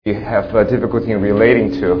you have difficulty in relating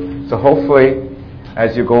to. So hopefully,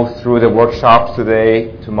 as you go through the workshops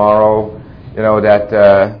today, tomorrow,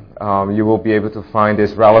 that you will be able to find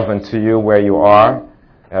this relevant to you where you are,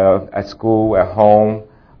 at school, at home,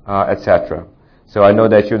 etc. So I know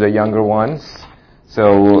that you're the younger ones.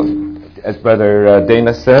 So as Brother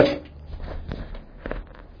Dana said,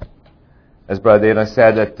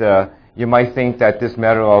 that you might think that this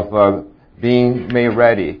matter of being made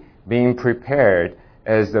ready, being prepared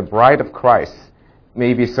as the bride of Christ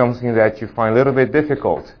may be something that you find a little bit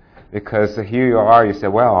difficult, because here you are, you say,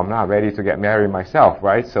 well, I'm not ready to get married myself,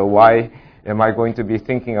 right? So why am I going to be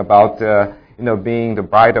thinking about being the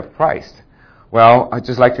bride of Christ? Well, I'd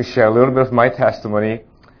just like to share a little bit of my testimony,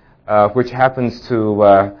 which happens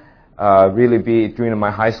to really be during my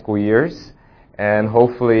high school years, and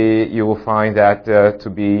hopefully you will find that to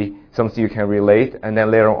be something you can relate, and then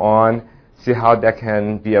later on see how that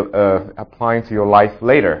can be applying to your life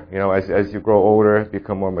later, as you grow older,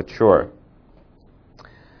 become more mature.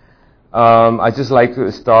 I'd just like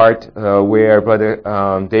to start where Brother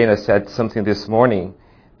Dana said something this morning,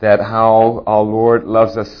 that how our Lord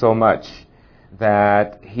loves us so much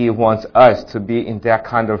that He wants us to be in that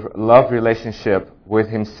kind of love relationship with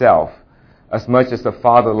Himself. As much as the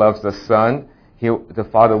Father loves the Son, the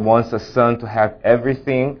Father wants the Son to have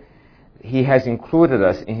everything. He has included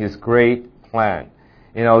us in His great plan.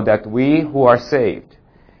 That we who are saved,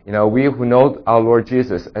 we who know our Lord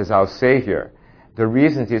Jesus as our Savior, the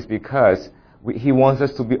reason is because He wants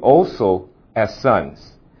us to be also as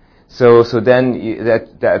sons. So then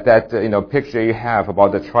that picture you have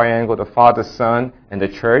about the triangle, the Father, Son, and the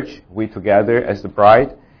church, we together as the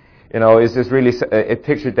bride, is just really a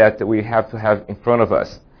picture that we have to have in front of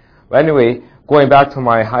us. But anyway, going back to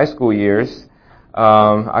my high school years,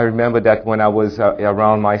 I remember that when I was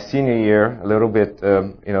around my senior year, a little bit,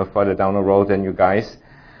 further down the road than you guys,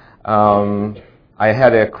 I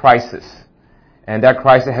had a crisis. And that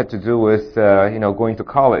crisis had to do with, going to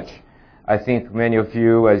college. I think many of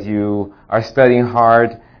you, as you are studying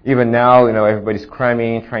hard, even now, everybody's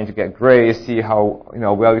cramming, trying to get grades, see how,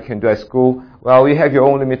 well you can do at school. Well, you have your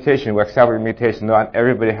own limitation. We accept limitation. Not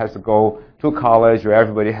everybody has to go to college, or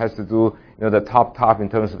everybody has to do, the top in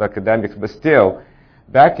terms of academics. But still,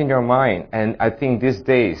 back in your mind, and I think these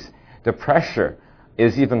days, the pressure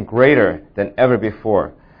is even greater than ever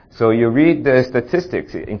before. So you read the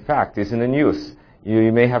statistics. In fact, it's in the news.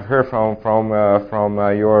 You may have heard from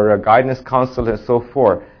your guidance counselor and so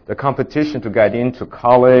forth. The competition to get into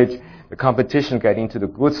college, the competition to get into the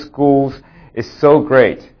good schools is so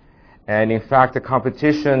great. And in fact, the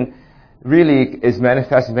competition really is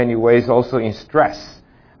manifest in many ways also in stress.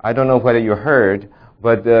 I don't know whether you heard,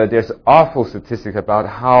 but there's awful statistics about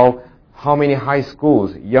how many high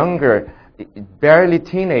schools, younger, barely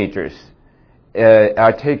teenagers,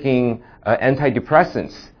 are taking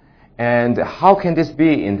antidepressants. And how can this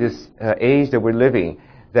be in this age that we're living,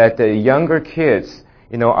 that the younger kids,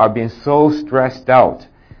 are being so stressed out?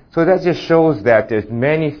 So that just shows that there's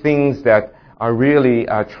many things that are really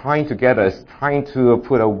trying to get us, trying to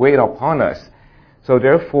put a weight upon us. So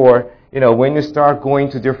therefore, when you start going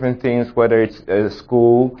to different things, whether it's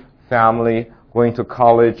school, family, going to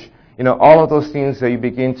college, all of those things that you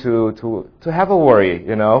begin to have a worry,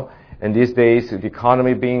 And these days, the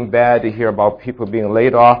economy being bad, you hear about people being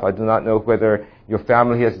laid off. I do not know whether your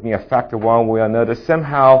family has been affected one way or another.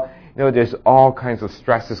 Somehow, there's all kinds of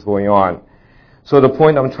stresses going on. So the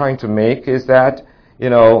point I'm trying to make is that,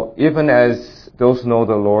 even as those who know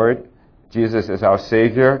the Lord, Jesus is our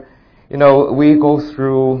Savior, we go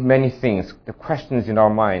through many things. The questions in our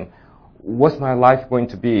mind: what's my life going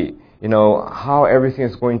to be? How everything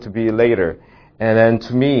is going to be later. And then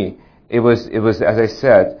to me, it was as I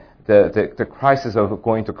said, the crisis of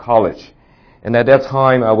going to college. And at that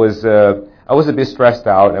time, I was a bit stressed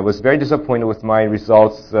out. I was very disappointed with my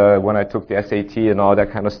results when I took the SAT and all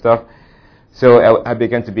that kind of stuff. So I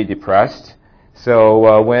began to be depressed.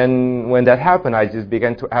 So when that happened, I just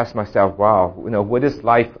began to ask myself, wow, what is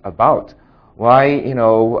life about? Why,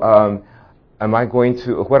 what am I going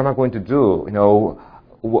to do?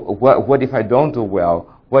 What if I don't do well?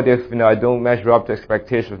 What if, I don't measure up to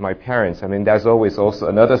expectations of my parents? I mean, that's always also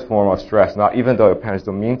another form of stress, not even though your parents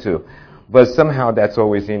don't mean to. But somehow that's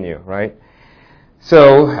always in you, right?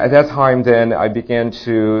 So at that time then, I began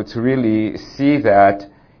to really see that,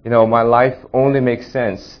 my life only makes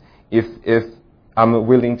sense if I'm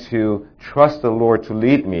willing to trust the Lord to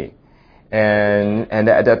lead me. And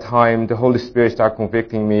at that time, the Holy Spirit started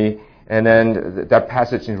convicting me. And then that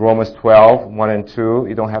passage in Romans 12, 1 and 2,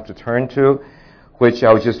 you don't have to turn to, which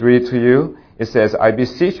I'll just read to you. It says, I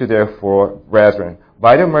beseech you therefore, brethren,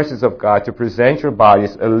 by the mercies of God, to present your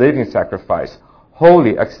bodies a living sacrifice,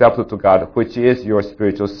 holy, acceptable to God, which is your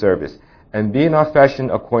spiritual service. And be not fashioned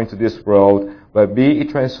according to this world, but be ye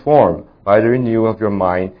transformed by the renewal of your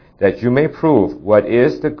mind, that you may prove what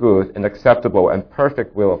is the good and acceptable and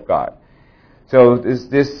perfect will of God. So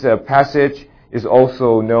this passage is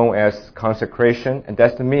also known as consecration, and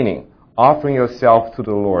that's the meaning, offering yourself to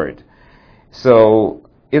the Lord. So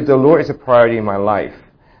if the Lord is a priority in my life,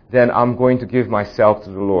 then I'm going to give myself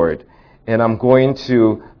to the Lord, and I'm going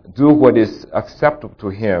to do what is acceptable to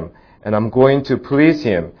Him, and I'm going to please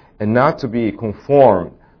Him, and not to be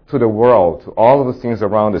conformed to the world, to all of the things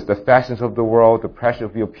around us, the fashions of the world, the pressure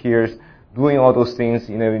of your peers, doing all those things.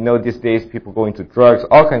 You know these days people go into drugs,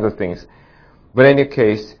 all kinds of things. But in any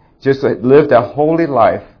case, just live that holy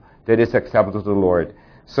life that is acceptable to the Lord.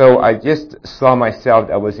 So I just saw myself,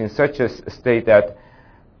 I was in such a state that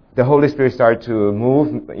the Holy Spirit started to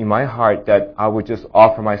move in my heart that I would just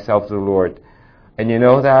offer myself to the Lord. And you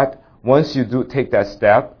know that once you do take that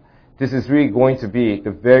step, this is really going to be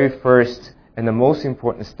the very first and the most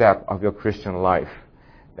important step of your Christian life.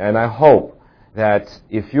 And I hope that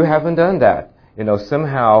if you haven't done that,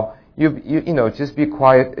 somehow you just be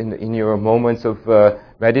quiet in your moments of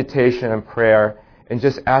meditation and prayer, and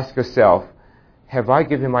just ask yourself, have I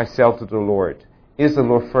given myself to the Lord? Is the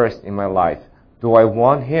Lord first in my life? Do I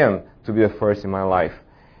want Him to be the first in my life?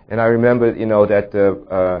 And I remember,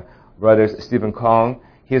 that brother Stephen Kong,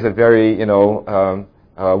 he's a very,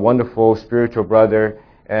 wonderful spiritual brother,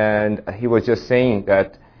 and he was just saying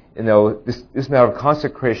that, this matter of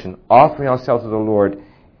consecration, offering ourselves to the Lord,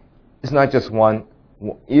 is not just one,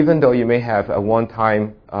 even though you may have a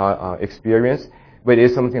one-time experience, but it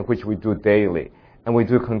is something which we do daily, and we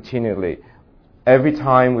do continually. Every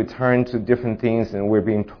time we turn to different things and we're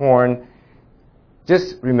being torn,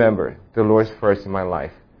 just remember, the Lord's first in my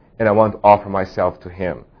life, and I want to offer myself to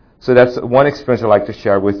Him. So that's one experience I'd like to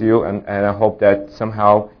share with you, and I hope that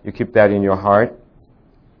somehow you keep that in your heart.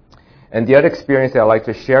 And the other experience that I'd like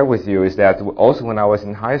to share with you is that also when I was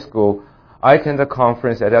in high school, I attended a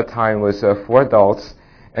conference at that time was for adults,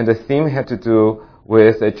 and the theme had to do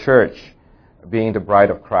with a church being the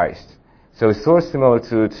bride of Christ. So it's sort of similar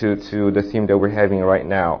to the theme that we're having right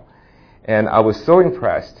now. And I was so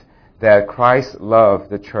impressed that Christ loved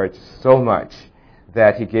the church so much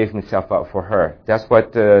that He gave Himself up for her. That's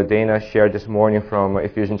what Dana shared this morning from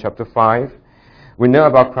Ephesians chapter 5. We know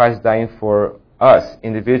about Christ dying for us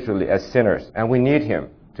individually as sinners, and we need Him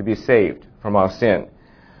to be saved from our sin.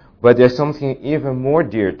 But there's something even more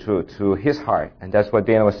dear to His heart, and that's what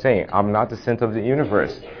Dana was saying. I'm not the center of the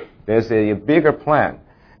universe. There's a bigger plan,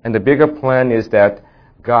 and the bigger plan is that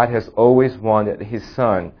God has always wanted His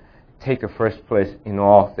Son take the first place in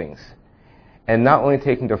all things. And not only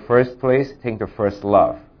taking the first place, taking the first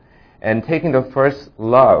love. And taking the first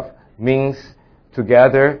love means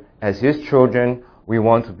together as His children, we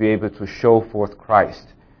want to be able to show forth Christ.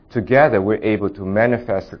 Together we're able to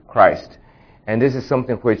manifest Christ. And this is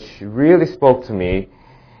something which really spoke to me.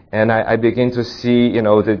 And I begin to see,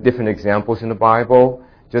 the different examples in the Bible,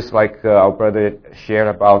 just like our brother shared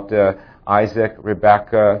about Isaac,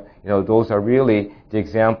 Rebekah. Those are really the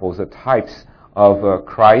examples, the types of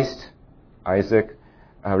Christ, Isaac,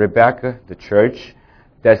 Rebekah, the church.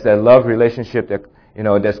 That's that love relationship that,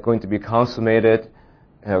 that's going to be consummated.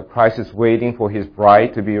 Christ is waiting for His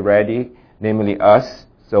bride to be ready, namely us,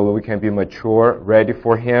 so we can be mature, ready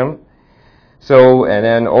for Him. So, and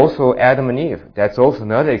then also Adam and Eve. That's also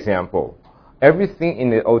another example. Everything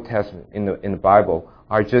in the Old Testament, in the Bible,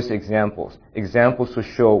 are just examples. Examples to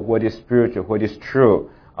show what is spiritual, what is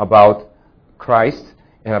true about Christ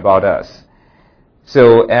and about us.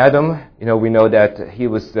 So Adam, we know that he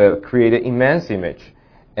was created in man's image,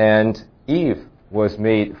 and Eve was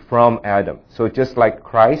made from Adam. So just like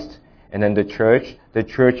Christ and then the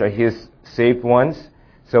church are His saved ones.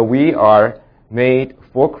 So we are made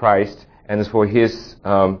for Christ and for His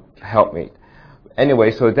helpmate.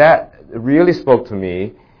 Anyway, so that really spoke to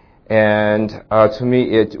me, and to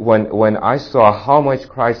me, when I saw how much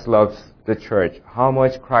Christ loves the church, how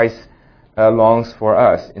much Christ longs for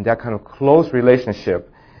us in that kind of close relationship,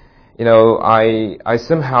 I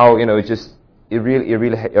somehow, it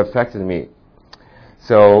really affected me.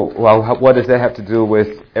 So, well, what does that have to do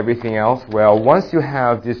with everything else? Well, once you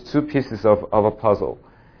have these two pieces of a puzzle,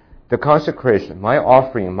 the consecration, my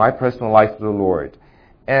offering, my personal life to the Lord,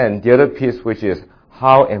 and the other piece, which is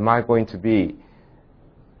how am I going to be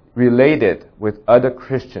related with other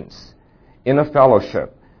Christians in a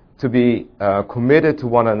fellowship, to be committed to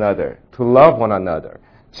one another, to love one another,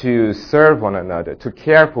 to serve one another, to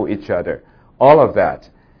care for each other, all of that.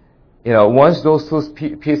 Once those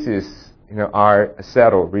two pieces, are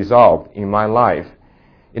settled, resolved in my life,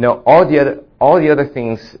 all the other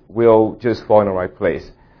things will just fall in the right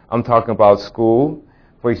place. I'm talking about school.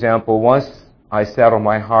 For example, once I settled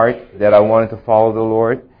my heart that I wanted to follow the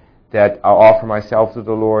Lord, that I'll offer myself to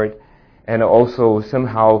the Lord, and also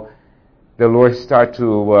somehow the Lord started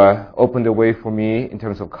to open the way for me in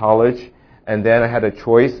terms of college. And then I had a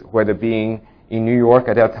choice whether being in New York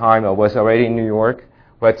at that time, I was already in New York,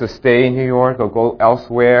 whether to stay in New York or go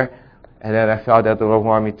elsewhere. And then I felt that the Lord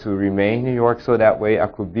wanted me to remain in New York so that way I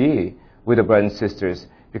could be with the brothers and sisters,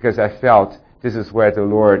 because I felt this is where the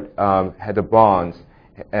Lord had a bond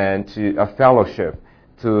and a fellowship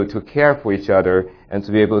to care for each other and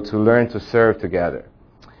to be able to learn to serve together.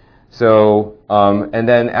 So, and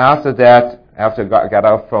then after that, after I got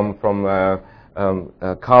out from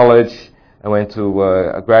college, I went to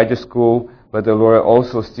a graduate school, but the Lord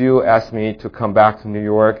also still asked me to come back to New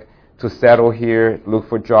York, to settle here, look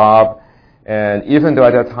for a job. And even though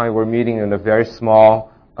at that time we're meeting in a very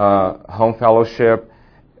small home fellowship,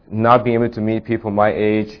 not being able to meet people my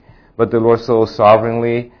age, but the Lord so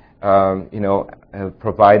sovereignly,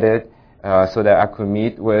 provided so that I could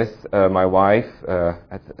meet with my wife,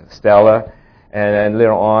 Stella, and then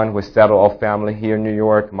later on we settled our family here in New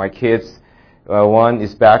York. My kids, one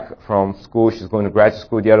is back from school; she's going to graduate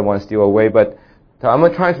school. The other one is still away. But I'm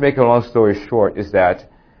trying to make a long story short is that,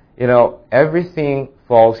 everything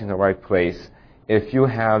falls in the right place if you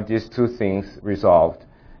have these two things resolved.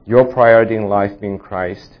 Your priority in life being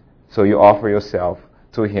Christ, so you offer yourself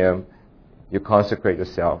to Him, you consecrate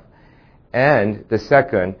yourself. And the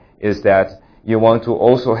second is that you want to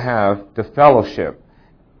also have the fellowship,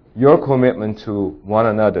 your commitment to one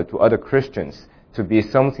another, to other Christians, to be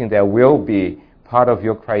something that will be part of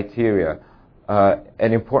your criteria,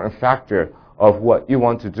 an important factor of what you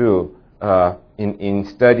want to do in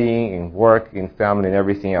studying, in work, in family, and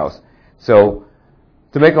everything else. So,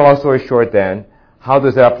 to make a long story short then, how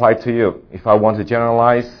does that apply to you? If I want to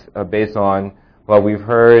generalize based on what we've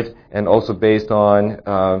heard and also based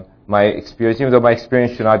on my experience, even though my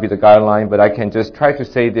experience should not be the guideline, but I can just try to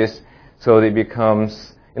say this so that it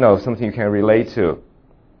becomes, something you can relate to.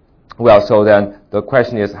 Well, so then the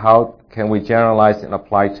question is, how can we generalize and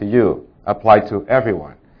apply to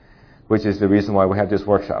everyone, which is the reason why we have this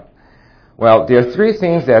workshop. Well, there are three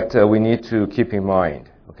things that we need to keep in mind.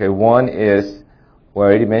 Okay, one is, we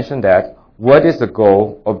already mentioned that, what is the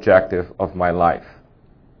goal, objective of my life?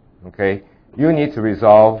 Okay, you need to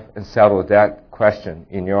resolve and settle that question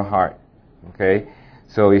in your heart. Okay,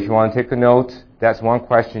 so if you want to take a note, that's one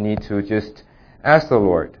question you need to just ask the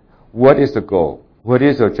Lord. What is the goal? What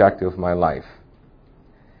is the objective of my life?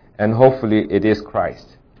 And hopefully it is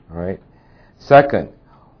Christ. All right. Second,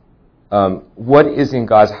 what is in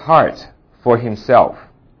God's heart for Himself?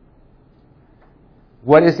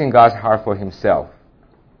 What is in God's heart for Himself?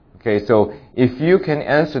 Okay, so if you can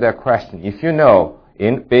answer that question, if you know,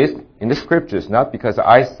 based in the scriptures, not because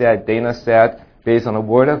I said, Dana said, based on the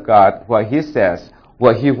Word of God, what He says,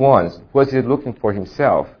 what He wants, what He's looking for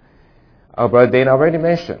Himself. Our brother Dana already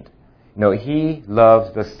mentioned, He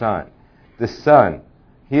loves the Son. The Son,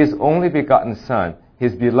 His only begotten Son,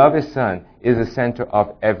 His beloved Son, is the center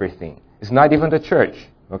of everything. It's not even the church,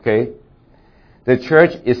 okay? The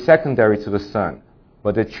church is secondary to the Son,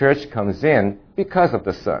 but the church comes in because of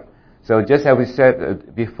the Son. So just as we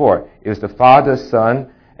said before, it's the Father,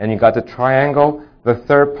 Son, and you got the triangle. The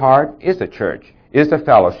third part is the church, is the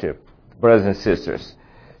fellowship, brothers and sisters.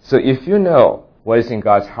 So if you know what is in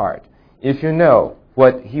God's heart, if you know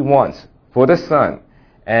what He wants for the Son,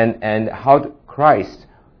 and how Christ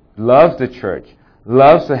loves the church,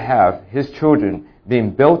 loves to have His children being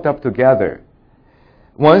built up together,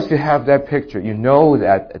 once you have that picture, you know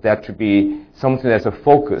that to be something that's a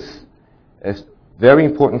focus, a very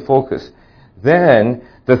important focus. Then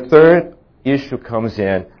the third issue comes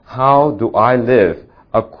in, how do I live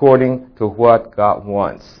according to what God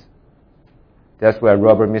wants? That's where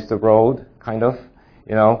rubber meets the road, kind of.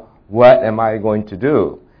 What am I going to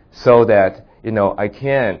do so that, I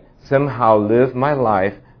can somehow live my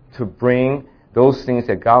life to bring those things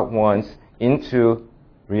that God wants into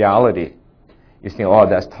reality. You think, oh,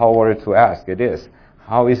 that's tall order to ask. It is.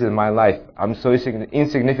 How is it in my life? I'm so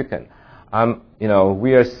insignificant.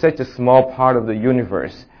 We are such a small part of the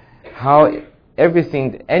universe. How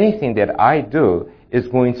anything that I do is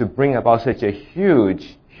going to bring about such a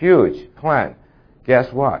huge, huge plan.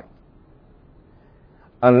 Guess what?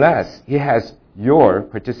 Unless He has your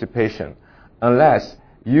participation, unless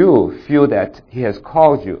you feel that He has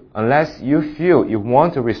called you, unless you feel you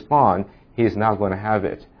want to respond, He is not going to have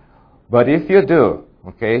it. But if you do,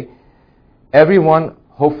 okay, everyone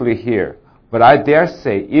hopefully here But I dare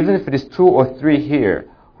say, even if it is 2 or 3 here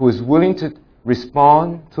who is willing to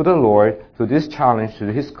respond to the Lord, to this challenge,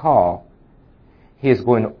 to His call, He is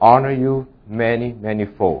going to honor you many, many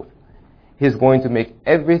fold. He is going to make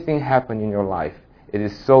everything happen in your life. It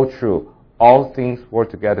is so true. All things work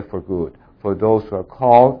together for good for those who are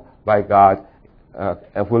called by God,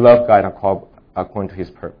 who love God and called according to His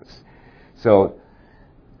purpose. So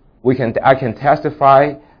I can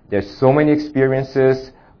testify. There's so many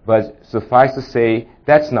experiences, but suffice to say,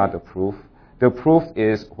 that's not the proof. The proof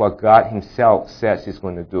is what God Himself says He's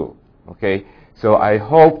going to do. Okay? So I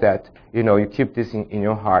hope that, you keep this in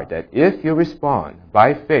your heart, that if you respond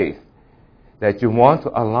by faith, that you want to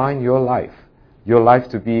align your life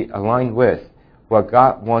to be aligned with what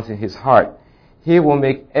God wants in His heart, He will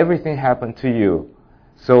make everything happen to you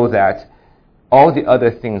so that all the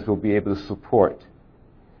other things will be able to support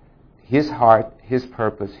His heart, His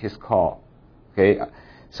purpose, His call. Okay?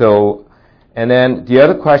 So, and then the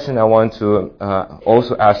other question I want to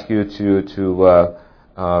also ask you to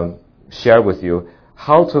share with you,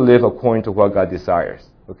 how to live according to what God desires.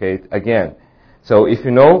 Okay? Again, so if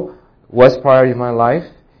you know what's priority in my life,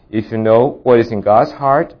 if you know what is in God's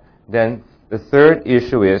heart, then the third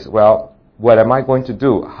issue is, well, what am I going to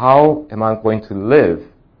do? How am I going to live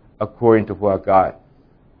according to what God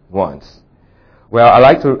wants? Well, I'd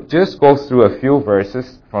like to just go through a few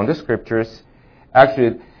verses from the scriptures.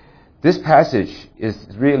 Actually, this passage is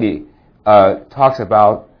really talks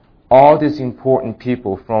about all these important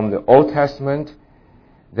people from the Old Testament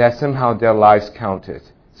that somehow their lives counted.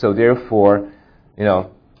 So therefore,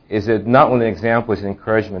 is it not only an example, it's an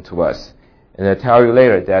encouragement to us. And I'll tell you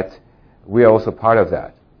later that we are also part of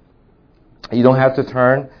that. You don't have to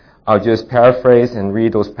turn. I'll just paraphrase and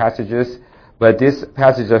read those passages. But these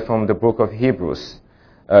passages are from the book of Hebrews.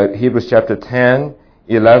 Hebrews chapter 10,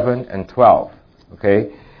 11, and 12.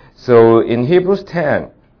 Okay? So in Hebrews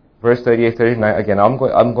 10, verse 38, 39, again, I'm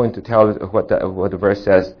going to tell what the verse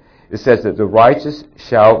says. It says that the righteous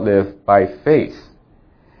shall live by faith.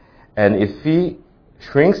 And if he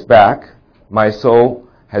shrinks back, my soul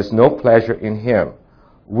has no pleasure in him.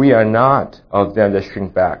 We are not of them that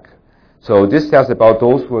shrink back. So this tells about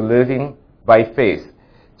those who are living by faith.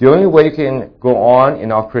 The only way you can go on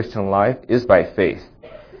in our Christian life is by faith.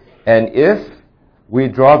 And if we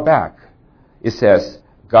draw back,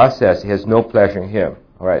 God says He has no pleasure in him.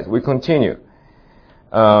 All right, we continue.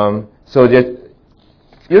 So that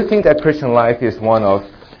you think that Christian life is one of,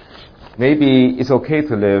 maybe it's okay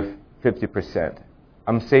to live 50%.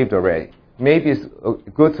 I'm saved already. Maybe it's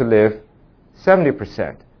good to live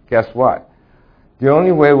 70%. Guess what? The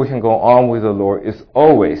only way we can go on with the Lord is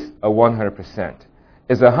always a 100%.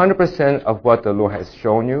 It's 100% of what the Lord has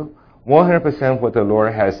shown you, 100% what the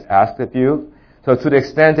Lord has asked of you. So to the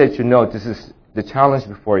extent that you know this is the challenge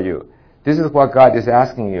before you, this is what God is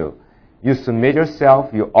asking you. You submit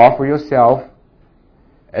yourself, you offer yourself,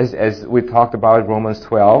 as we talked about in Romans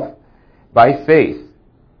 12, by faith.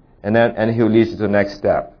 And He'll lead you to the next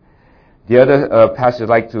step. The other passage I'd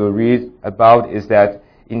like to read about is that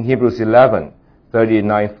in Hebrews 11,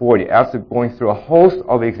 39, 40, after going through a host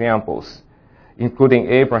of examples, including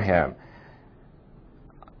Abraham,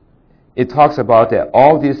 it talks about that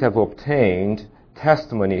all these have obtained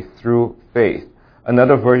testimony through faith.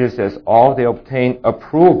 Another version says all they obtained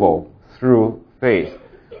approval through faith.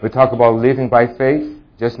 We talk about living by faith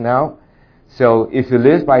just now. So if you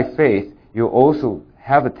live by faith, you also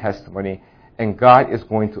have a testimony, and God is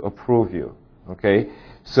going to approve you. Okay?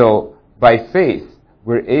 So by faith,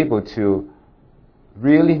 we're able to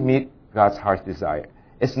really meet God's heart's desire.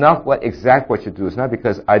 It's not what you do. It's not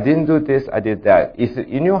because I didn't do this, I did that. If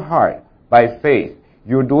in your heart, by faith,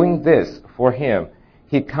 you're doing this for Him,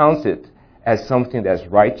 He counts it as something that's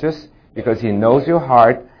righteous because He knows your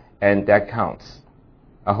heart, and that counts.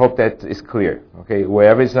 I hope that is clear. Okay,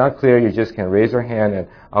 wherever it's not clear, you just can raise your hand, and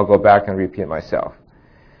I'll go back and repeat myself.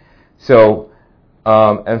 So,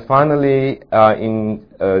 and finally, in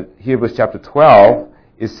Hebrews chapter 12,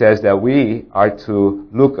 it says that we are to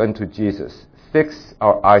look unto Jesus, fix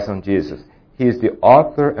our eyes on Jesus. He is the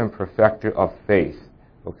author and perfecter of faith.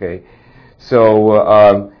 Okay,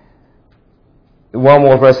 so one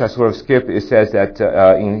more verse I sort of skipped. It says that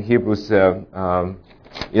in Hebrews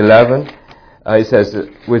 11, it says,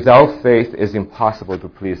 without faith it's impossible to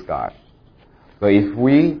please God. But if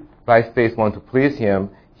we, by faith, want to please Him,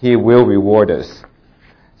 He will reward us.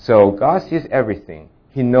 So God sees everything.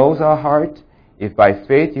 He knows our heart. If by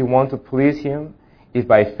faith you want to please Him, if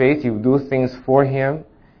by faith you do things for Him,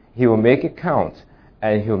 He will make it count,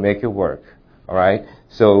 and He'll make it work. All right?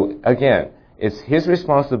 So again, it's His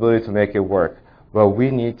responsibility to make it work, but we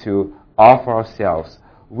need to offer ourselves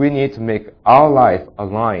we need to make our life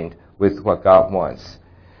aligned with what God wants.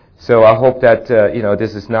 So I hope that,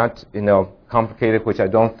 this is not, complicated, which I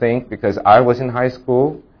don't think, because I was in high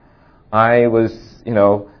school. I was,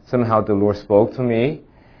 somehow the Lord spoke to me,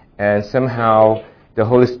 and somehow the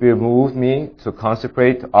Holy Spirit moved me to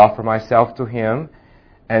consecrate, to offer myself to Him,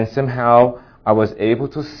 and somehow I was able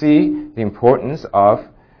to see the importance of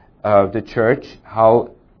the church,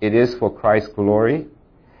 how it is for Christ's glory,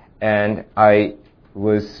 and I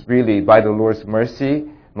was really, by the Lord's mercy,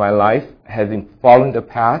 my life having followed the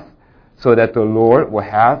path so that the Lord will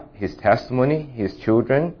have His testimony, His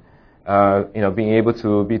children, being able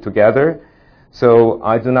to be together. So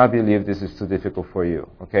I do not believe this is too difficult for you,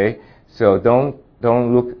 okay? So don't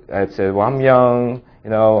look and say, well, I'm young,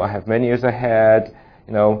 I have many years ahead.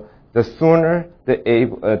 The sooner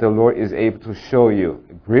the Lord is able to show you,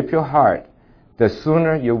 grip your heart, the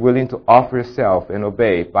sooner you're willing to offer yourself and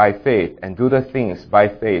obey by faith and do the things by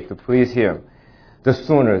faith to please Him, the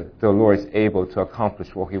sooner the Lord is able to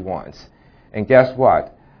accomplish what He wants. And guess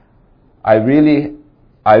what? I really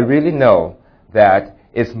know that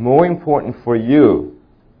it's more important for you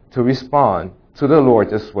to respond to the Lord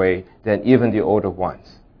this way than even the older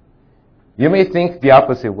ones. You may think the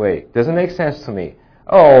opposite way. Doesn't make sense to me.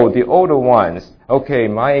 Oh, the older ones. Okay,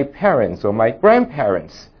 my parents or my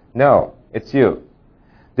grandparents. No, it's you.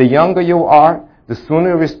 The younger you are, the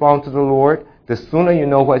sooner you respond to the Lord, the sooner you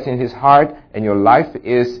know what's in His heart, and your life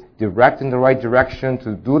is directed in the right direction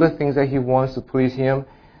to do the things that He wants to please Him,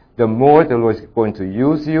 the more the Lord is going to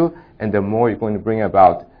use you, and the more you're going to bring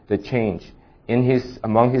about the change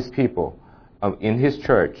among His people, in His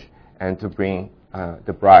church, and to bring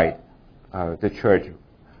the bride, the church,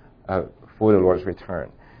 for the Lord's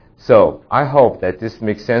return. So I hope that this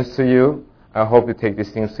makes sense to you. I hope you take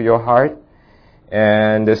these things to your heart.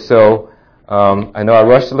 And so I know I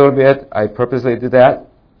rushed a little bit. I purposely did that.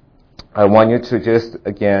 I want you to just,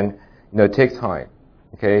 again, take time.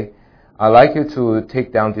 Okay? I'd like you to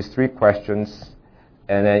take down these 3 questions,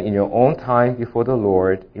 and then in your own time before the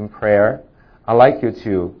Lord, in prayer, I'd like you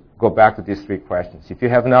to go back to these 3 questions. If you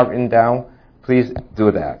have not written down, please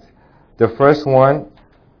do that. The first one,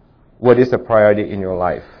 what is a priority in your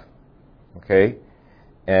life? Okay?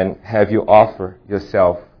 And have you offered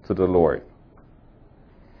yourself to the Lord?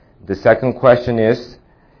 The second question is,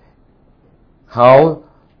 how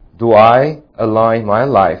do I align my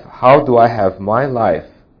life? How do I have my life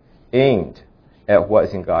aimed at what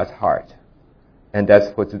is in God's heart? And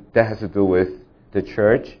that has to do with the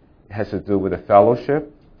church. It has to do with the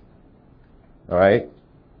fellowship. All right?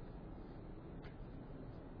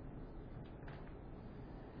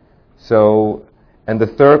 So, and the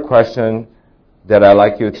third question that I'd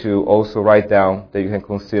like you to also write down that you can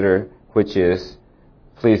consider, which is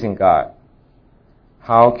pleasing God.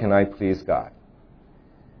 How can I please God?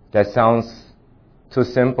 That sounds too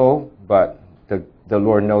simple, but the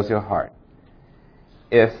Lord knows your heart.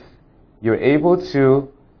 If you're able to,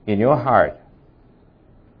 in your heart,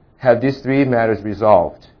 have these 3 matters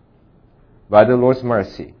resolved by the Lord's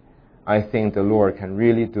mercy, I think the Lord can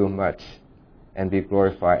really do much and be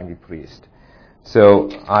glorified and be pleased. So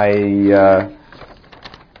I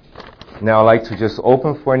now like to just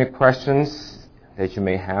open for any questions that you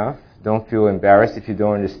may have. Don't feel embarrassed if you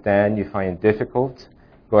don't understand, you find it difficult.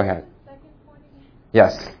 Go ahead.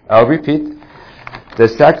 Yes, I'll repeat. The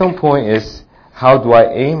second point is, how do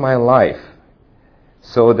I aim my life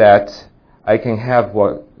so that I can have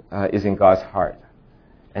what is in God's heart?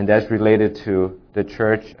 And that's related to the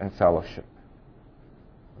church and fellowship.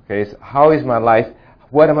 Okay, so how is my life,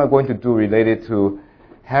 what am I going to do related to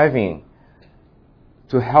having,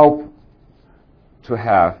 to help to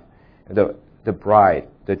have the bride,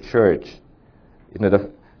 the church,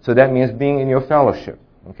 so that means being in your fellowship,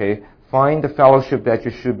 okay? Find the fellowship that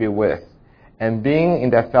you should be with, and being in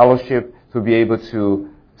that fellowship to be able to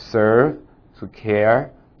serve, to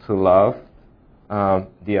care, to love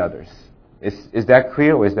the others. Is that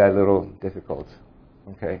clear, or is that a little difficult?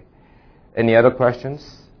 Okay. Any other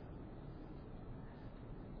questions?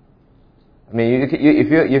 I mean,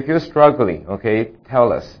 if you're struggling, okay,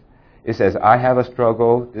 tell us. It says, I have a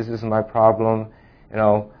struggle. This is my problem.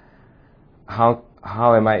 How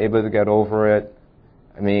am I able to get over it?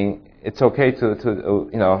 I mean, it's okay to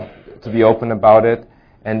be open about it,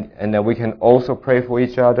 and that we can also pray for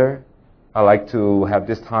each other. I like to have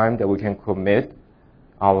this time that we can commit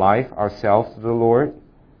our life, ourselves to the Lord.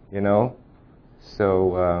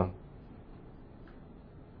 So,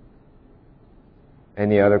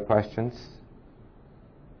 any other questions?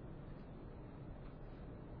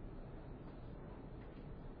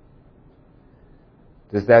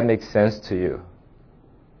 Does that make sense to you?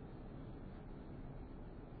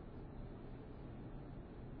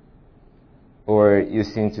 you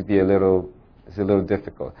seem to be it's a little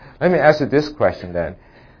difficult. Let me ask you this question then.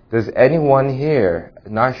 Does anyone here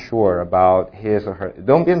not sure about his or her,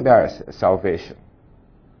 don't be embarrassed, salvation.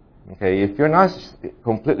 Okay, if you're not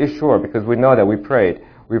completely sure, because we know that we prayed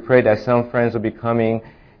that some friends will be coming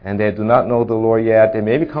and they do not know the Lord yet. They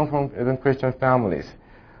maybe come from even Christian families.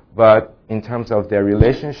 But in terms of their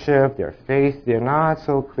relationship, their faith, they're not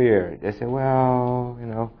so clear. They say,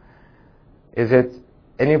 well, is it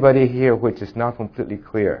anybody here which is not completely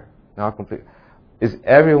clear? Not complete. Is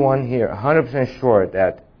everyone here 100% sure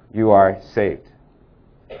that you are saved?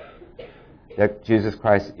 That Jesus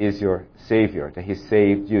Christ is your Savior, that He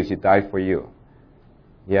saved you, He died for you?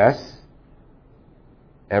 Yes?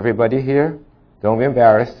 Everybody here? Don't be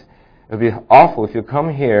embarrassed. It would be awful if you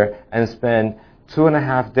come here and spend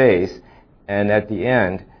 2.5 days and at the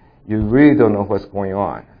end you really don't know what's going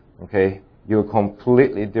on. Okay? You're a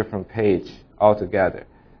completely different page altogether.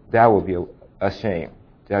 That would be a shame.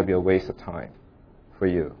 That would be a waste of time for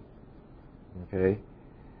you. Okay?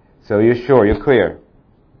 So you're sure, you're clear.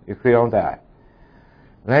 You're clear on that.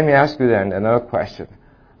 Let me ask you then another question.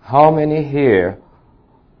 How many here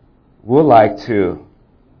would like to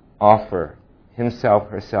offer himself,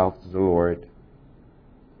 herself to the Lord?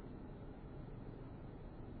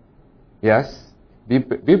 Yes? Be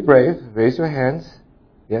brave. Raise your hands.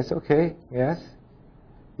 Yes, okay. Yes?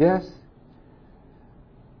 Yes?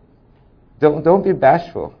 Don't be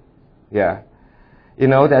bashful. Yeah.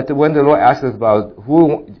 That when the Lord asks us about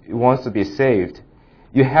who wants to be saved,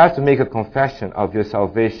 you have to make a confession of your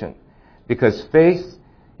salvation. Because faith,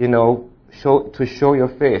 to show your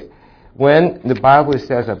faith. When the Bible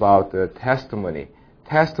says about the testimony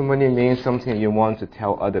means something you want to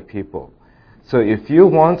tell other people. So if you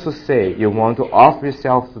want to say, you want to offer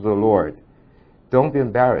yourself to the Lord, don't be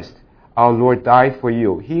embarrassed. Our Lord died for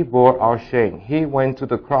you. He bore our shame. He went to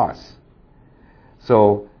the cross.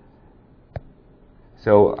 So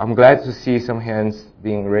I'm glad to see some hands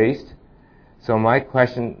being raised. So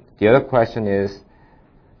the other question is,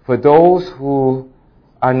 for those who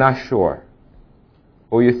are not sure,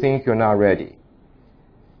 or you think you're not ready,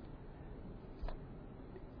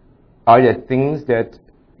 are there things that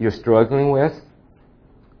you're struggling with?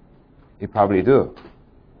 You probably do.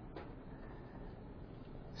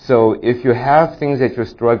 So if you have things that you're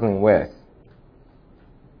struggling with,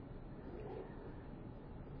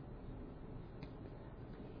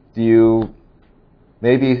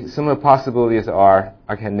 maybe some of the possibilities are,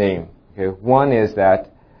 I can name. Okay, one is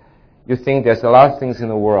that you think there's a lot of things in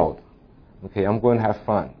the world. Okay, I'm going to have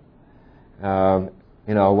fun.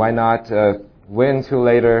 Why not wait until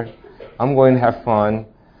later? I'm going to have fun.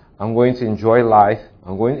 I'm going to enjoy life.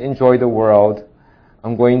 I'm going to enjoy the world.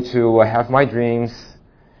 I'm going to have my dreams.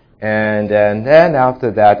 And then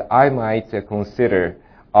after that, I might consider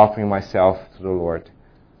offering myself to the Lord.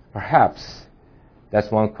 Perhaps that's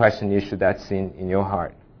one question issue that's in your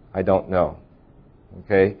heart. I don't know.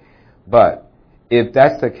 Okay? But if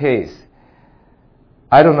that's the case,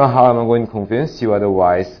 I don't know how I'm going to convince you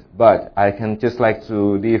otherwise, but I can just like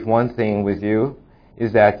to leave one thing with you,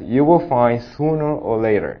 is that you will find sooner or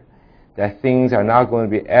later that things are not going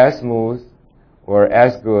to be as smooth or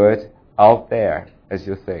as good out there as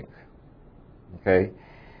you think. Okay?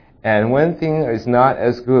 And when things is not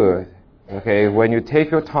as good, okay, when you take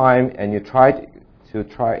your time and you try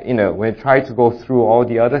when you try to go through all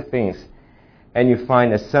the other things and you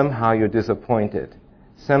find that somehow you're disappointed,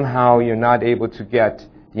 somehow you're not able to get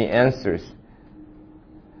the answers,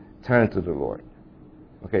 turn to the Lord.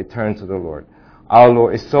 Okay, turn to the Lord. Our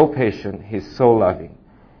Lord is so patient. He's so loving.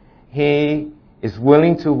 He is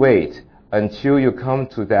willing to wait until you come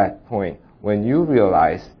to that point when you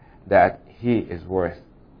realize that He is worth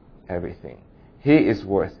everything. He is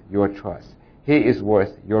worth your trust. He is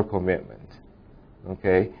worth your commitment.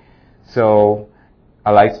 Okay? So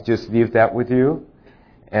I like to just leave that with you.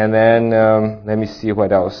 And then let me see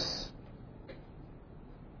what else.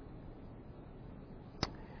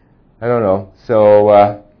 I don't know.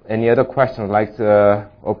 So any other questions I'd like to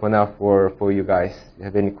open up for you guys? You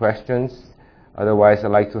have any questions? Otherwise,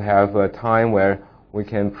 I'd like to have a time where we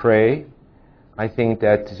can pray. I think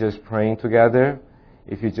that just praying together,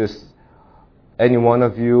 if you just, any one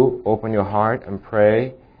of you, open your heart and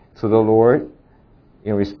pray to the Lord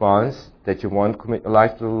in response, that you want to commit your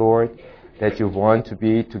life to the Lord, that you want to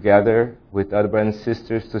be together with other brothers and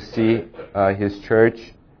sisters to see His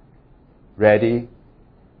church ready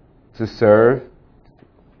to serve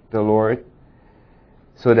the Lord,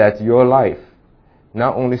 so that your life,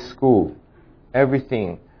 not only school,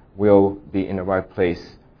 everything will be in the right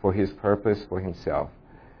place for His purpose, for Himself.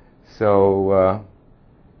 So,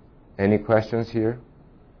 any questions here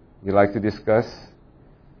you'd like to discuss?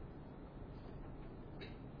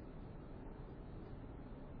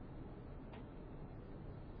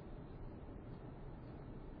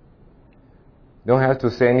 Don't have to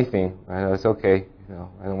say anything. It's okay.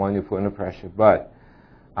 I don't want you to put under pressure. But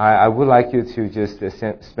I would like you to just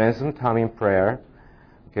spend some time in prayer.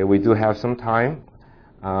 Okay, we do have some time.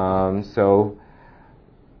 So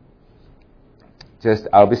just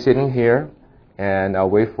I'll be sitting here, and I'll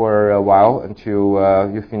wait for a while until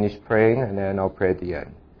you finish praying, and then I'll pray at the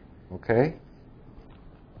end. Okay?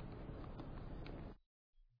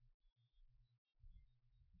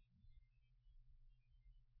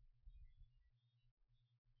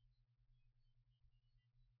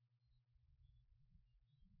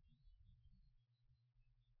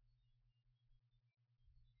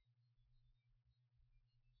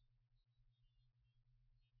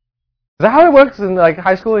 Is that how it works in like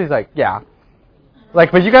high school? He's like, yeah.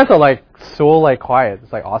 Like, but you guys are like so like quiet.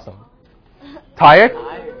 It's like awesome. Tired?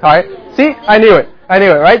 Tired? See, I knew it,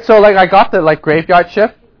 right? So like I got the like graveyard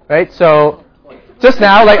shift, right? So just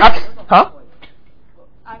now, like up, huh?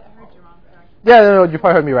 I heard you wrong. Sorry. Yeah, no, you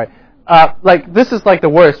probably heard me right. Like this is like the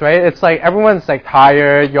worst, right? It's like everyone's like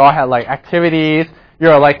tired. You all had like activities.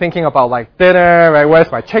 You're like thinking about like dinner, right?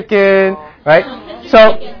 Where's my chicken, right?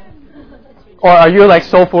 So. Or are you like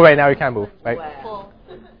so full right now you can't move, right? Full.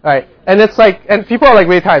 Right. And it's like, and people are like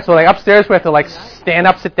really tired. So like upstairs we have to like stand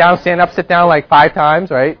up, sit down like 5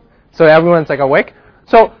 times, right? So everyone's like awake.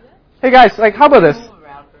 So, hey guys, like how about this?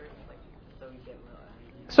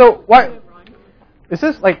 So what, is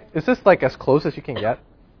this like as close as you can get?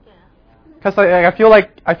 Cause like I feel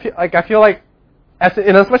like,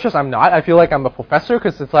 as much as I'm not, I feel like I'm a professor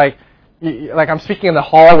cause it's like I'm speaking in the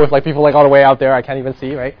hall with like people like all the way out there I can't even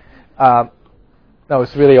see, right? No,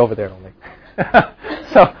 it's really over there only.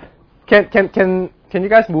 So, can you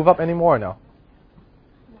guys move up any more or no?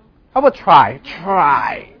 How about try?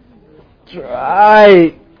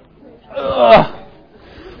 Ugh.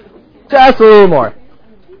 Just a little more.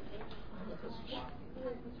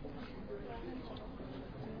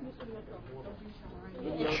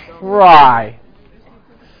 Try.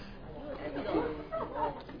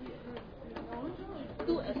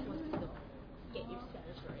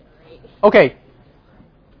 Okay.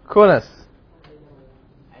 Coolness.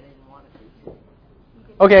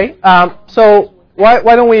 Okay, so why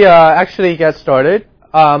don't we actually get started?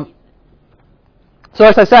 So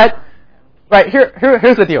as I said, right,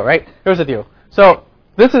 here's the deal, right? Here's the deal. So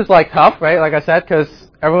this is like tough, right? Like I said, because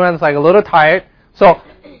everyone's like a little tired. So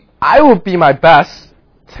I will be my best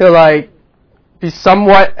to like be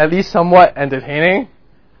at least somewhat entertaining,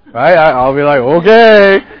 right? I'll be like,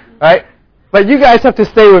 okay, right? But you guys have to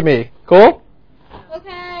stay with me. Cool?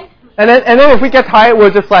 Okay. And then if we get tired,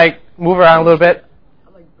 we'll just like move around a little bit.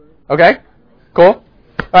 Okay? Cool?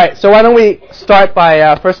 Alright, so why don't we start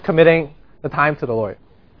by first committing the time to the Lord.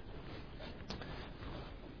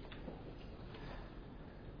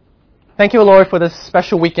 Thank you, Lord, for this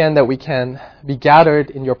special weekend that we can be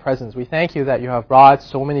gathered in your presence. We thank you that you have brought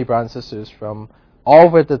so many brothers and sisters from all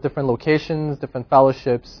over the different locations, different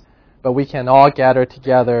fellowships, but we can all gather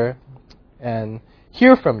together and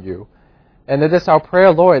hear from you. And it is our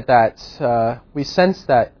prayer, Lord, that we sense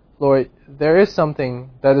that, Lord, there is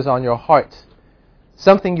something that is on your heart,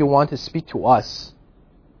 something you want to speak to us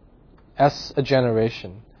as a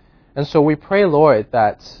generation. And so we pray, Lord,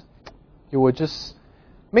 that you would just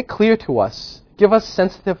make clear to us, give us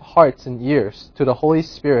sensitive hearts and ears to the Holy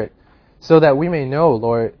Spirit, so that we may know,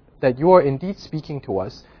 Lord, that you are indeed speaking to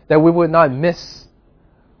us, that we would not miss,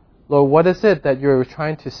 Lord, what is it that you're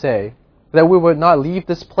trying to say, that we would not leave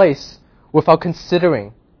this place without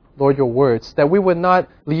considering, Lord, your words, that we would not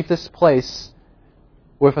leave this place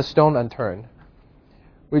with a stone unturned.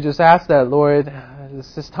 We just ask that, Lord,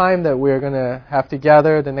 this time that we're going to have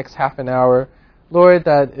together the next half an hour, Lord,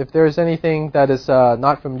 that if there's anything that is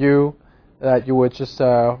not from you, that you would just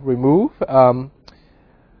remove. And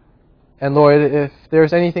Lord, if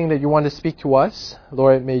there's anything that you want to speak to us,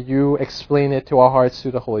 Lord, may you explain it to our hearts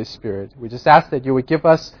through the Holy Spirit. We just ask that you would give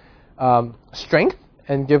us strength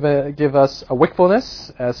and give us a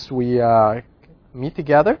wakefulness as we meet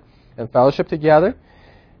together and fellowship together.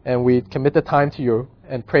 And we commit the time to you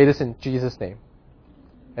and pray this in Jesus' name.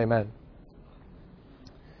 Amen.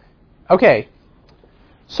 Okay.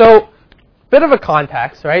 So, bit of a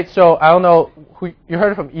context, right? So, I don't know, you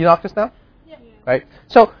heard from Enoch just now? Yeah. Right?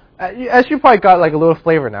 So, as you probably got like a little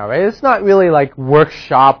flavor now, right? It's not really like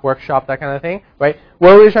workshop, that kind of thing, right?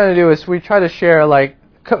 What we're trying to do is we try to share like,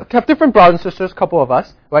 have different brothers and sisters, a couple of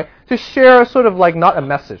us, right? To share sort of like not a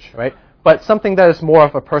message, right? But something that is more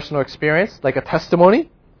of a personal experience, like a testimony,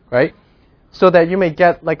 right? So that you may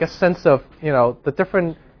get like a sense of, the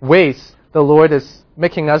different ways the Lord is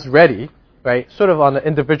making us ready, right? Sort of on an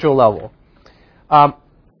individual level. And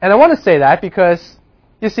I want to say that because,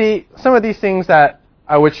 you see, some of these things that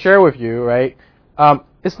I would share with you, right,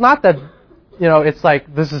 it's not that, it's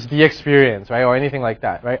like this is the experience, right, or anything like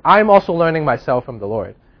that, right? I'm also learning myself from the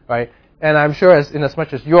Lord, right? And I'm sure in as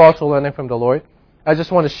much as you're also learning from the Lord, I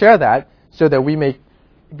just want to share that so that we may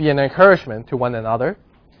be an encouragement to one another.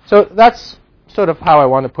 So that's sort of how I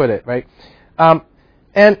want to put it, right?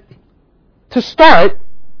 And to start,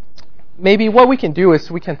 maybe what we can do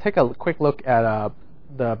is we can take a quick look at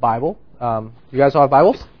the Bible. You guys all have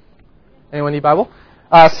Bibles? Anyone need Bible?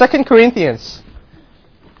 2 Corinthians.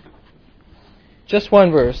 Just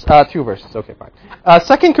one verse. 2 verses. Okay, fine.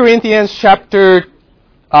 2 Corinthians chapter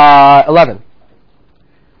 11.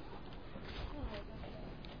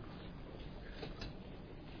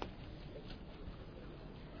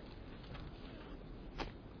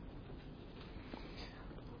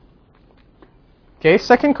 Okay,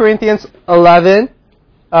 2 Corinthians 11,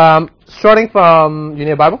 starting from, you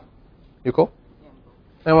need a Bible? You cool?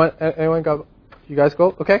 Anyone got, you guys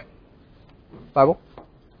go? Okay. Bible?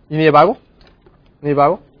 You need a Bible? Need a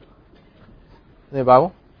Bible? Need a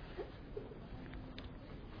Bible?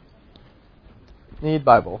 Need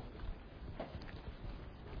Bible.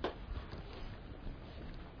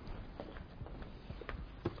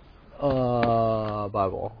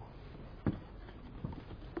 Bible.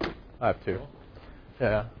 I have two.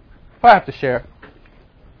 Yeah. If I have to share.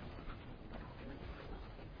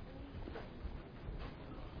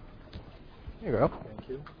 Here you go. Thank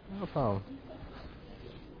you. No problem.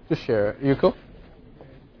 Just share it. You cool?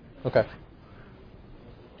 Okay.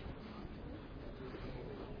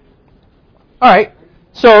 Alright.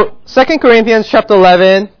 So, 2 Corinthians chapter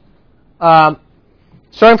 11,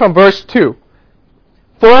 starting from verse 2.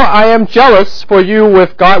 For I am jealous for you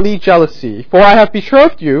with godly jealousy, for I have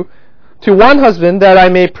betrothed you to one husband, that I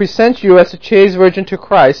may present you as a chaste virgin to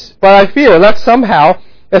Christ. But I fear, lest somehow,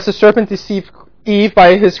 as the serpent deceived Eve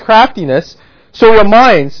by his craftiness, so your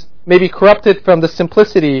minds may be corrupted from the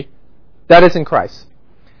simplicity that is in Christ.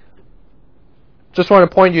 Just want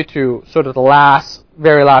to point you to sort of the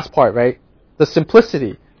very last part, right? The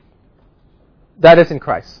simplicity that is in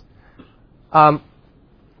Christ.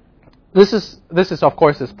 This is of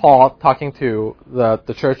course is Paul talking to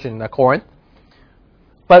the church in Corinth.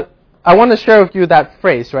 But I want to share with you that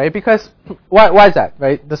phrase, right? Because why is that,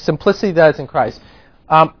 right? The simplicity that is in Christ.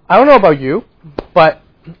 I don't know about you, but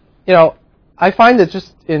I find that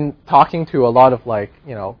just in talking to a lot of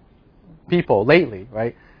people lately,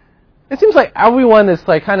 right? It seems like everyone is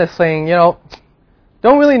kind of saying, don't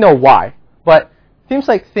really know why, but it seems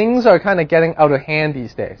like things are kind of getting out of hand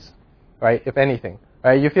these days, right? If anything,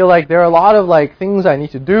 right? You feel like there are a lot of things I need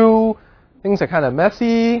to do. Things are kind of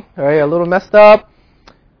messy, right? A little messed up.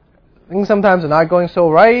 Things sometimes are not going so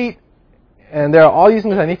right, and there are all these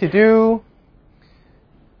things I need to do.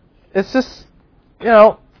 It's just,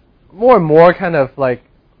 more and more kind of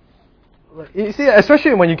you see,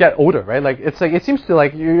 especially when you get older, right? It seems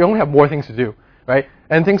to you only have more things to do, right?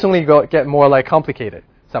 And things only get more complicated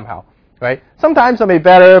somehow, right? Sometimes they may be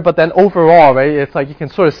better, but then overall, right? It's you can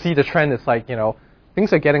sort of see the trend. It's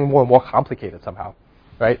things are getting more and more complicated somehow,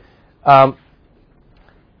 right? And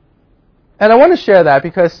I want to share that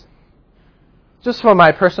because just from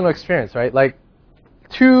my personal experience, right?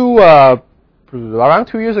 Around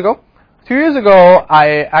 2 years ago. 2 years ago,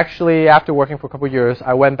 I actually, after working for a couple of years,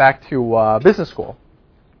 I went back to business school,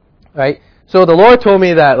 right? So the Lord told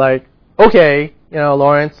me that, okay,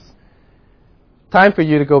 Lawrence, time for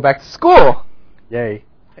you to go back to school. Yay,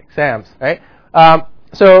 exams, right?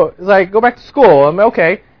 So it's go back to school. I'm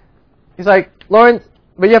okay. He's like, Lawrence,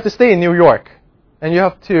 but you have to stay in New York, and you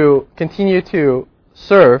have to continue to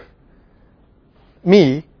serve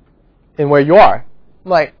me in where you are.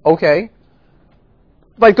 I'm like, okay.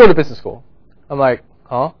 Go to business school. I'm like,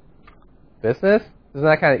 huh? Business? Isn't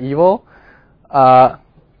that kind of evil?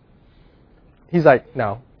 He's like,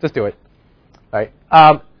 no, just do it. Right?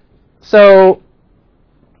 So,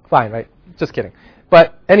 fine, right? Just kidding.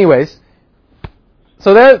 But anyways,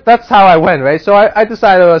 so that's how I went, right? So I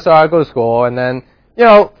decided, so I'll go to school, and then,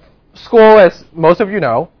 school, as most of you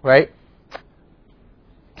know, right?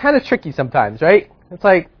 Kind of tricky sometimes, right? It's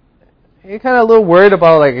you're kind of a little worried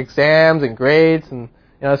about exams and grades, and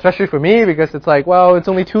especially for me, because it's it's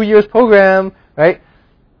only 2 years program, right?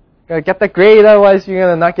 Gotta get that grade, otherwise you're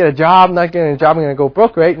gonna not get a job. Not getting a job, you're gonna go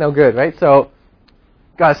broke, right? No good, right? So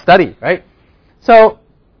gotta study, right? So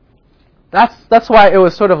that's why it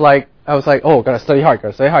was sort of I was oh, gotta study hard,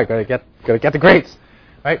 gotta get the grades,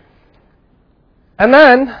 right? And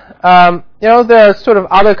then there are sort of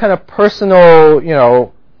other kind of personal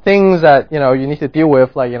things that, you need to deal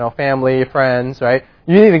with, like, family, friends, right?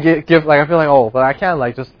 You need to give, like, I feel like, oh, but I can't,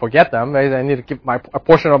 like, just forget them, right? I need to give a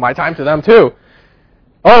portion of my time to them, too.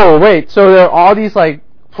 Oh, wait, so there are all these, like,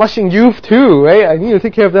 flushing youth, too, right? I need to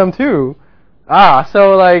take care of them, too.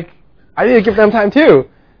 So, like, I need to give them time, too.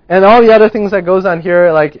 And all the other things that goes on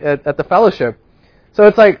here, like, at the fellowship. So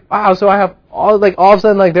it's like, wow, so I have all of a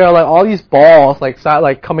sudden, like, there are, like, all these balls,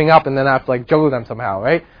 like, coming up, and then I have to, like, juggle them somehow,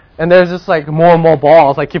 right? And there's just, like, more and more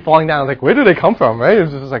balls, like, keep falling down. Like, where do they come from, right?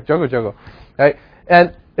 It's just, like, juggle, right?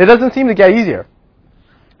 And it doesn't seem to get easier.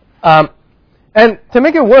 And to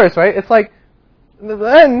make it worse, right, it's like,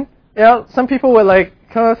 then, some people would, like,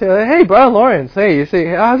 come up to you, like, hey, Brother Lawrence, hey, you see,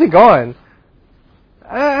 how's it going?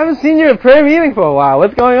 I haven't seen you at prayer meeting for a while.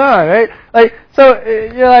 What's going on, right? Like, so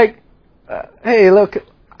you're like, hey, look,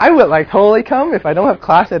 I would, like, totally come if I don't have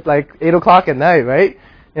class at, like, 8 o'clock at night, right?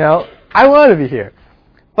 I want to be here.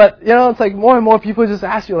 But, it's like more and more people just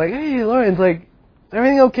ask you, like, hey, Lawrence, like, is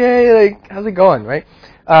everything okay? Like, how's it going, right?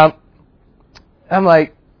 I'm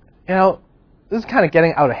like, this is kind of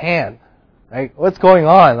getting out of hand, right? What's going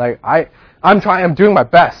on? Like, I'm doing my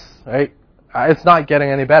best, right? It's not getting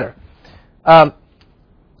any better. And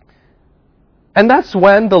that's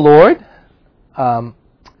when the Lord,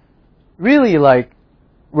 really, like,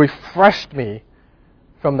 refreshed me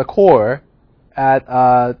from the core at,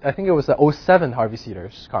 I think it was the 07 Harvey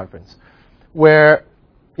Cedars conference, where,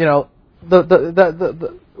 what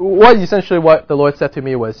the Lord said to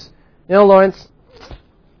me was, Lawrence,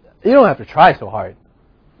 you don't have to try so hard.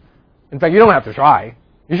 In fact, you don't have to try.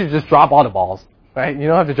 You should just drop all the balls, right? You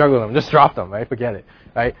don't have to juggle them. Just drop them, right? Forget it,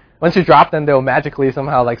 right? Once you drop them, they'll magically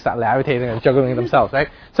somehow, like, start levitating and juggling themselves, right?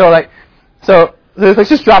 So it's like,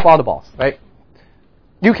 just drop all the balls, right?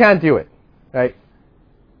 You can't do it, right?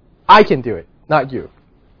 I can do it, not you.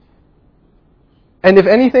 And if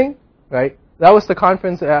anything, right, that was the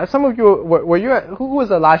conference. Some of you, were you at, who was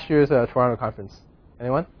the last year's Toronto conference?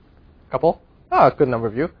 Anyone? Couple? Oh, a good number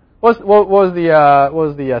of you. What was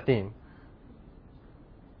the theme?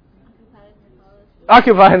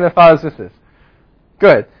 Occupy and follow sisters.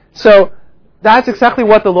 Good. So that's exactly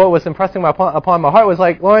what the Lord was impressing upon my heart. Was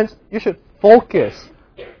like, Lawrence, you should focus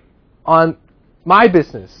on my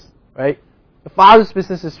business, right? The Father's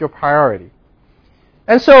business is your priority.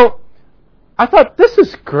 And so I thought, this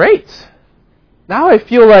is great. Now I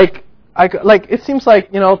feel like it seems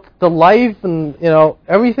like, the life and,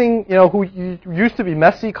 everything, who used to be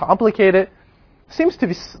messy, complicated, seems to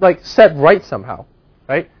be, like, set right somehow,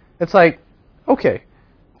 right? It's like, okay,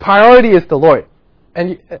 priority is the Lord.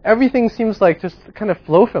 And everything seems like just kind of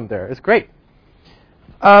flow from there. It's great.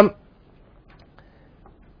 Or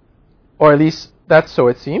at least that's so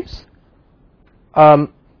it seems. And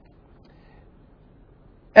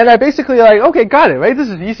I basically like, okay, got it, right? This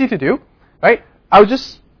is easy to do, right? I'll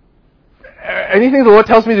just, anything the Lord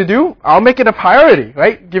tells me to do, I'll make it a priority,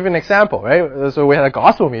 right? Give you an example, right? So we had a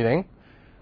gospel meeting,